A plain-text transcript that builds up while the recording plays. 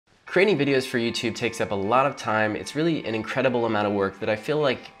Creating videos for YouTube takes up a lot of time. It's really an incredible amount of work that I feel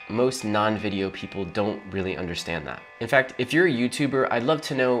like most non-video people don't really understand that. In fact, if you're a YouTuber, I'd love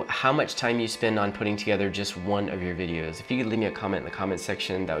to know how much time you spend on putting together just one of your videos. If you could leave me a comment in the comment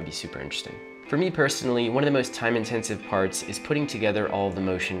section, that would be super interesting. For me personally, one of the most time-intensive parts is putting together all of the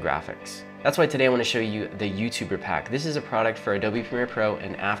motion graphics. That's why today I want to show you the YouTuber pack. This is a product for Adobe Premiere Pro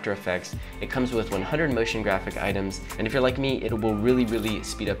and After Effects. It comes with 100 motion graphic items, and if you're like me, it will really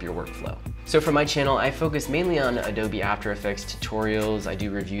speed up your workflow. So for my channel, I focus mainly on Adobe After Effects tutorials. I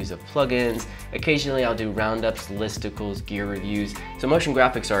do reviews of plugins. Occasionally I'll do roundups, listicles, gear reviews. So motion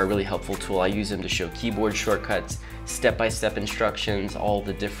graphics are a really helpful tool. I use them to show keyboard shortcuts, step-by-step instructions, all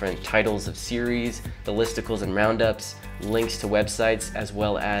the different titles of series, the listicles and roundups, links to websites, as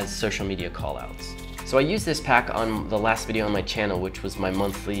well as social media callouts. So I used this pack on the last video on my channel, which was my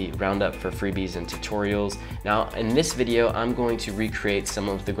monthly roundup for freebies and tutorials. Now in this video, I'm going to recreate some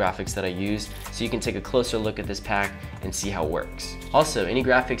of the graphics that I used so you can take a closer look at this pack and see how it works. Also, any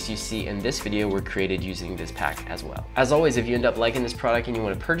graphics you see in this video were created using this pack as well. As always, if you end up liking this product and you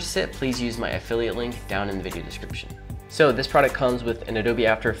want to purchase it, please use my affiliate link down in the video description. So this product comes with an Adobe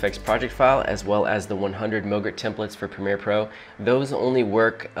After Effects project file as well as the 100 mogrt templates for Premiere Pro. Those only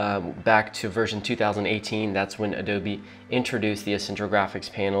work back to version 2018. That's when Adobe introduced the Essential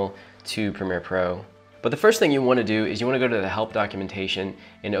Graphics panel to Premiere Pro. But the first thing you want to do is you want to go to the help documentation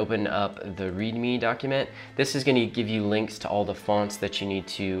and open up the README document. This is going to give you links to all the fonts that you need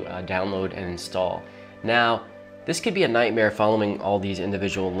to download and install. Now, this could be a nightmare following all these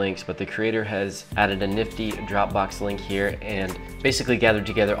individual links, but the creator has added a nifty Dropbox link here and basically gathered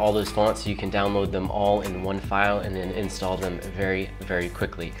together all those fonts so you can download them all in one file and then install them very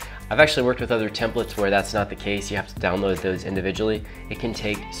quickly. I've actually worked with other templates where that's not the case. You have to download those individually. It can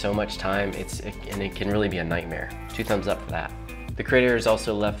take so much time, and it can really be a nightmare. 2 thumbs up for that. The creator has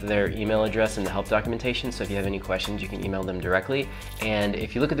also left their email address in the help documentation, so if you have any questions, you can email them directly. And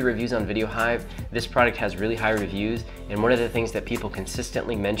if you look at the reviews on VideoHive, this product has really high reviews, and one of the things that people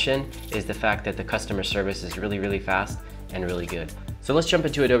consistently mention is the fact that the customer service is really fast and really good. So let's jump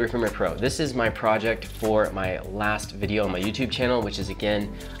into Adobe Premiere Pro. This is my project for my last video on my YouTube channel, which is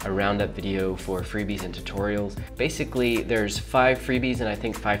again a roundup video for freebies and tutorials. Basically, there's 5 freebies and I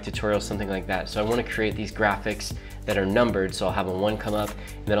think 5 tutorials, something like that. So I want to create these graphics that are numbered, so I'll have a 1 come up,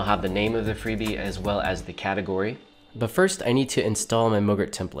 and then I'll have the name of the freebie as well as the category. But first, I need to install my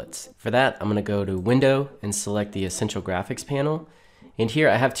mogrt templates. For that, I'm going to go to Window and select the Essential Graphics panel. And here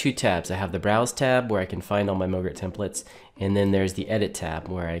I have 2 tabs. I have the Browse tab where I can find all my mogrt templates, and then there's the Edit tab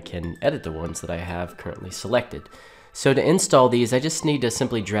where I can edit the ones that I have currently selected. So to install these, I just need to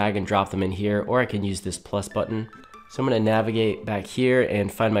simply drag and drop them in here, or I can use this plus button. So I'm going to navigate back here and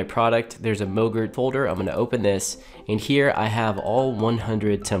find my product. There's a mogrt folder. I'm going to open this, and here I have all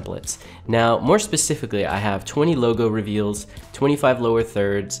 100 templates. Now, more specifically, I have 20 logo reveals, 25 lower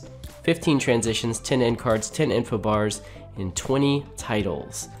thirds, 15 transitions, 10 end cards, 10 info bars, and 20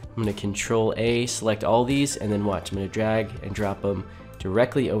 titles. I'm going to Control A, select all these, and then watch. I'm going to drag and drop them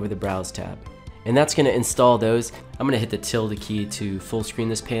directly over the Browse tab. And that's going to install those. I'm going to hit the tilde key to full screen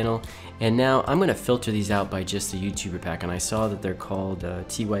this panel. And now I'm going to filter these out by just the YouTuber pack. And I saw that they're called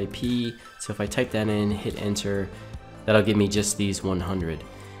TYP. So if I type that in, hit enter, that'll give me just these 100.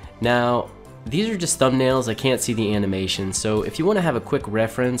 Now, these are just thumbnails. I can't see the animation. So if you want to have a quick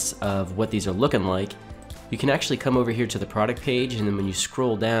reference of what these are looking like, you can actually come over here to the product page, and then when you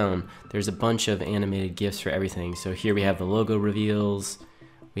scroll down, there's a bunch of animated GIFs for everything. So here we have the logo reveals,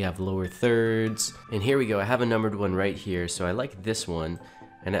 we have lower thirds, and here we go. I have a numbered one right here, so I like this one,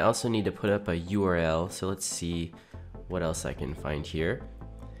 and I also need to put up a URL, so let's see what else I can find here.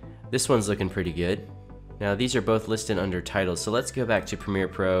 This one's looking pretty good. Now these are both listed under titles, so let's go back to Premiere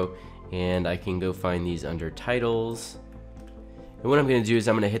Pro, and I can go find these under titles. And what I'm going to do is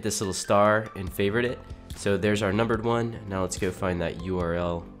I'm going to hit this little star and favorite it. So there's our numbered one. Now let's go find that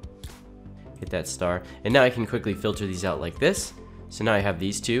URL, hit that star, and now I can quickly filter these out like this. So now I have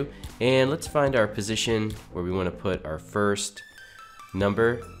these 2, and let's find our position where we want to put our first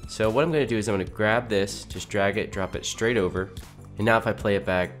number. So what I'm going to do is I'm going to grab this, just drag it, drop it straight over, and now if I play it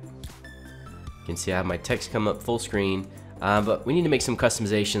back, you can see I have my text come up full screen. But we need to make some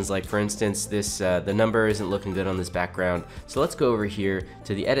customizations, like for instance this the number isn't looking good on this background, so let's go over here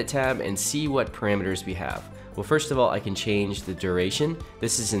to the Edit tab and see what parameters we have. Well, first of all, I can change the duration.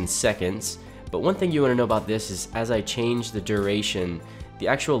 This is in seconds, but one thing you want to know about this is as I change the duration, the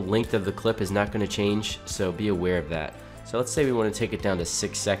actual length of the clip is not going to change, so be aware of that. So let's say we want to take it down to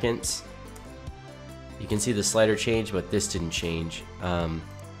 6 seconds. You can see the slider change, but this didn't change. And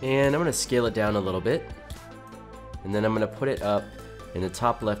I'm going to scale it down a little bit. And then I'm going to put it up in the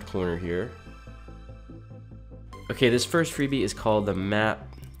top left corner here. Okay, this first freebie is called the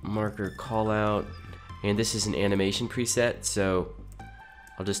map marker callout, and this is an animation preset, so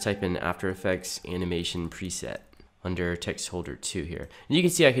I'll just type in After Effects animation preset under text holder 2 here. And you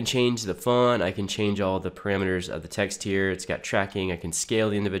can see I can change the font, I can change all the parameters of the text here, it's got tracking, I can scale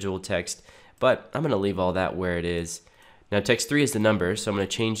the individual text, but I'm going to leave all that where it is. Now text 3 is the number, so I'm going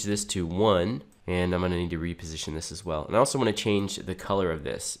to change this to 1, and I'm going to need to reposition this as well. And I also want to change the color of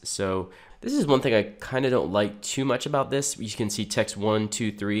this. So this is one thing I kind of don't like too much about this. You can see text 1,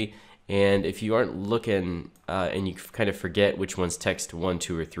 2, 3, and if you aren't looking and you kind of forget which one's text 1,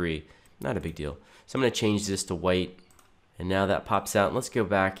 2, or 3, not a big deal. So I'm going to change this to white, and now that pops out. Let's go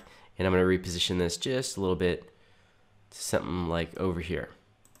back, and I'm going to reposition this just a little bit to something like over here.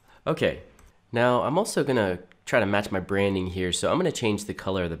 Okay, now I'm also going to try to match my branding here, so I'm going to change the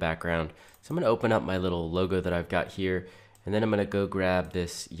color of the background. So I'm going to open up my little logo that I've got here, and then I'm going to go grab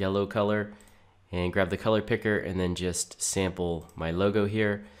this yellow color and grab the color picker and then just sample my logo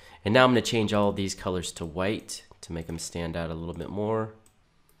here. And now I'm going to change all of these colors to white to make them stand out a little bit more.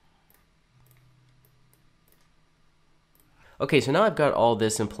 Okay, so now I've got all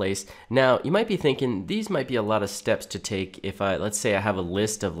this in place. Now, you might be thinking these might be a lot of steps to take if let's say I have a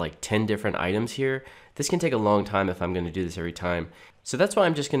list of like 10 different items here. This can take a long time if I'm going to do this every time. So that's why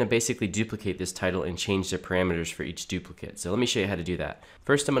I'm just going to basically duplicate this title and change the parameters for each duplicate. So let me show you how to do that.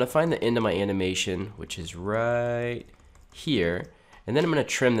 First, I'm going to find the end of my animation, which is right here. And then I'm going to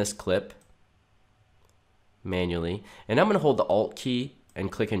trim this clip manually. And I'm going to hold the Alt key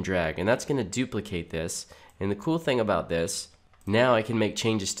and click and drag. And that's going to duplicate this. And the cool thing about this, now I can make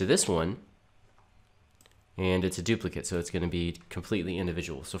changes to this one. And it's a duplicate, so it's going to be completely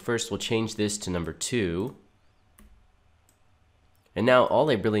individual. So first we'll change this to number 2. And now all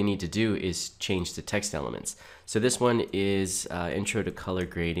I really need to do is change the text elements. So this one is Intro to Color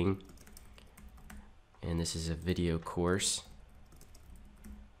Grading. And this is a video course.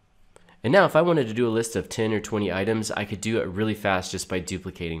 And now if I wanted to do a list of 10 or 20 items, I could do it really fast just by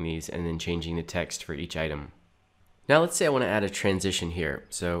duplicating these and then changing the text for each item. Now let's say I want to add a transition here.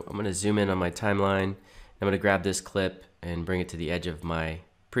 So I'm going to zoom in on my timeline. I'm going to grab this clip and bring it to the edge of my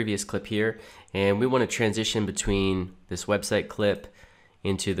previous clip here. And we want to transition between this website clip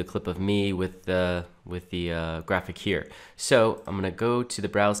into the clip of me with the graphic here. So I'm going to go to the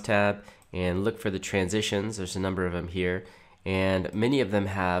Browse tab and look for the transitions. There's a number of them here. And many of them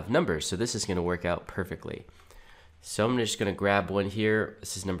have numbers, so this is going to work out perfectly. So I'm just going to grab one here.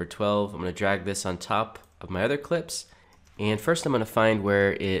 This is number 12. I'm going to drag this on top of my other clips. And first I'm going to find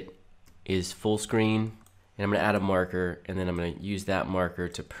where it is full screen. And I'm going to add a marker, and then I'm going to use that marker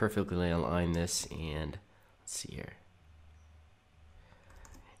to perfectly align this. And let's see here.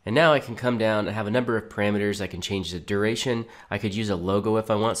 And now I can come down and have a number of parameters. I can change the duration. I could use a logo if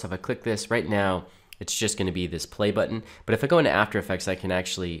I want. So if I click this right now, it's just going to be this play button. But if I go into After Effects, I can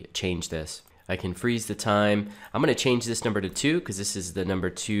actually change this. I can freeze the time. I'm going to change this number to 2 because this is the number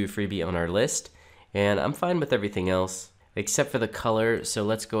 2 freebie on our list. And I'm fine with everything else except for the color. So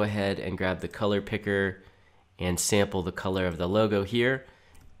let's go ahead and grab the color picker and sample the color of the logo here.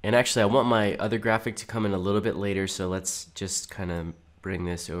 And actually I want my other graphic to come in a little bit later, so let's just kind of bring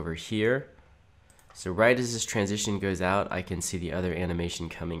this over here. So right as this transition goes out, I can see the other animation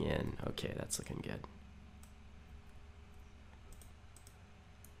coming in. Okay, that's looking good.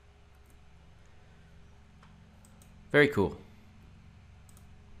 Very cool.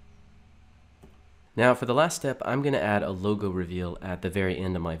 Now for the last step, I'm going to add a logo reveal at the very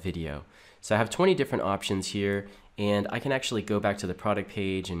end of my video. So I have 20 different options here, and I can actually go back to the product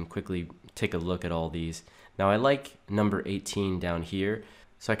page and quickly take a look at all these. Now I like number 18 down here,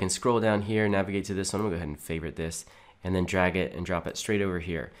 so I can scroll down here, navigate to this one. I'm going to go ahead and favorite this, and then drag it and drop it straight over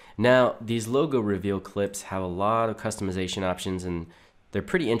here. Now these logo reveal clips have a lot of customization options, and they're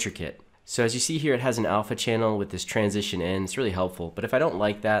pretty intricate. So as you see here, it has an alpha channel with this transition in. It's really helpful, but if I don't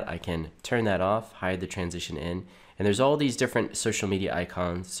like that, I can turn that off, hide the transition in. And there's all these different social media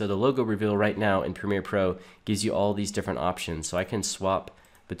icons. So the logo reveal right now in Premiere Pro gives you all these different options. So I can swap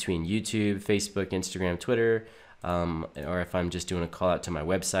between YouTube, Facebook, Instagram, Twitter, or if I'm just doing a call out to my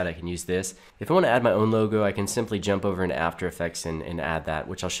website, I can use this. If I want to add my own logo, I can simply jump over into After Effects and add that,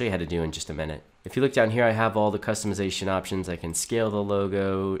 which I'll show you how to do in just a minute. If you look down here, I have all the customization options. I can scale the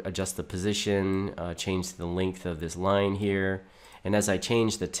logo, adjust the position, change the length of this line here. And as I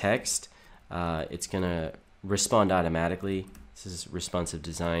change the text, it's going to respond automatically. This is responsive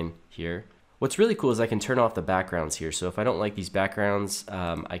design here. What's really cool is I can turn off the backgrounds here. So if I don't like these backgrounds,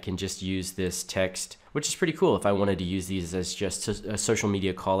 I can just use this text, which is pretty cool. If I wanted to use these as just a social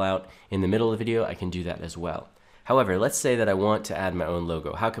media call out in the middle of the video, I can do that as well. However, let's say that I want to add my own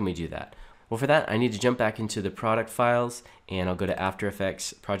logo. How can we do that? Well, for that, I need to jump back into the product files, and I'll go to After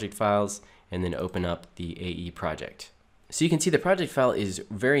Effects project files and then open up the AE project. So you can see the project file is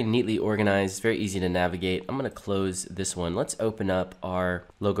very neatly organized, very easy to navigate. I'm going to close this one. Let's open up our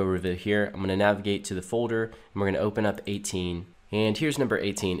logo reveal here. I'm going to navigate to the folder, and we're going to open up 18. And here's number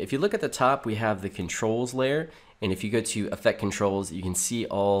 18. If you look at the top, we have the controls layer. And if you go to Effect Controls, you can see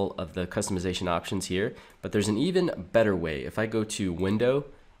all of the customization options here. But there's an even better way. If I go to Window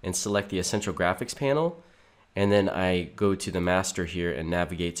and select the Essential Graphics panel, and then I go to the master here and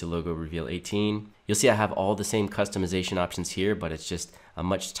navigate to Logo Reveal 18, you'll see I have all the same customization options here, but it's just a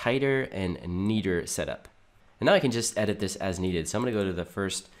much tighter and neater setup. And now I can just edit this as needed. So I'm gonna go to the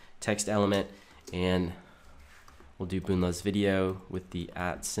first text element, and we'll do Boone Loves Video with the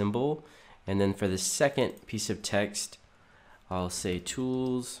 @ symbol. And then for the second piece of text, I'll say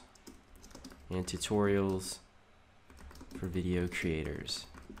Tools and Tutorials for Video Creators.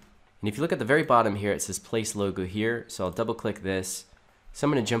 And if you look at the very bottom here, it says Place Logo here. So I'll double click this. So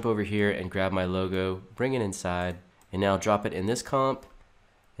I'm going to jump over here and grab my logo, bring it inside, and now drop it in this comp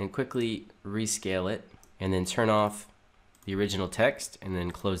and quickly rescale it, and then turn off the original text and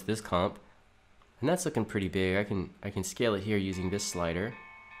then close this comp. And that's looking pretty big. I can scale it here using this slider.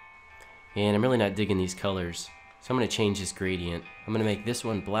 And I'm really not digging these colors. So I'm going to change this gradient. I'm going to make this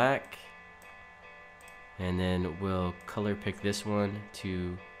one black, and then we'll color pick this one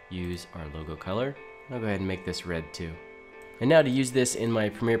to use our logo color. I'll go ahead and make this red too. And now to use this in my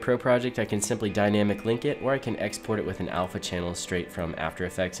Premiere Pro project, I can simply dynamic link it, or I can export it with an alpha channel straight from After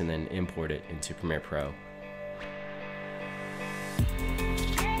Effects and then import it into Premiere Pro.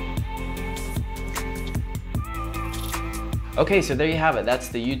 Okay, so there you have it. That's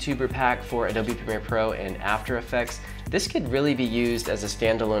the YouTuber pack for Adobe Premiere Pro and After Effects. This could really be used as a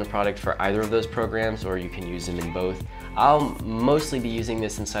standalone product for either of those programs, or you can use them in both. I'll mostly be using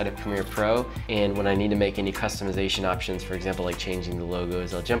this inside of Premiere Pro, and when I need to make any customization options, for example, like changing the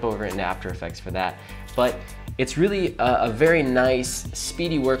logos, I'll jump over into After Effects for that. But it's really a very nice,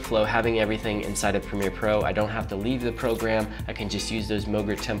 speedy workflow having everything inside of Premiere Pro. I don't have to leave the program. I can just use those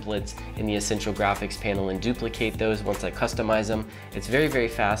mogrt templates in the Essential Graphics panel and duplicate those once I customize them. It's very, very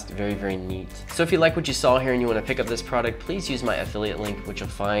fast, very, very neat. So if you like what you saw here and you want to pick up this product, please use my affiliate link, which you'll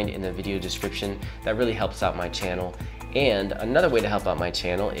find in the video description. That really helps out my channel. And another way to help out my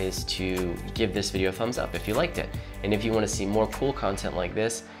channel is to give this video a thumbs up if you liked it. And if you want to see more cool content like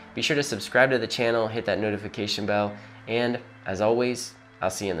this, be sure to subscribe to the channel, hit that notification bell, and as always, I'll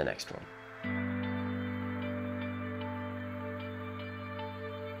see you in the next one.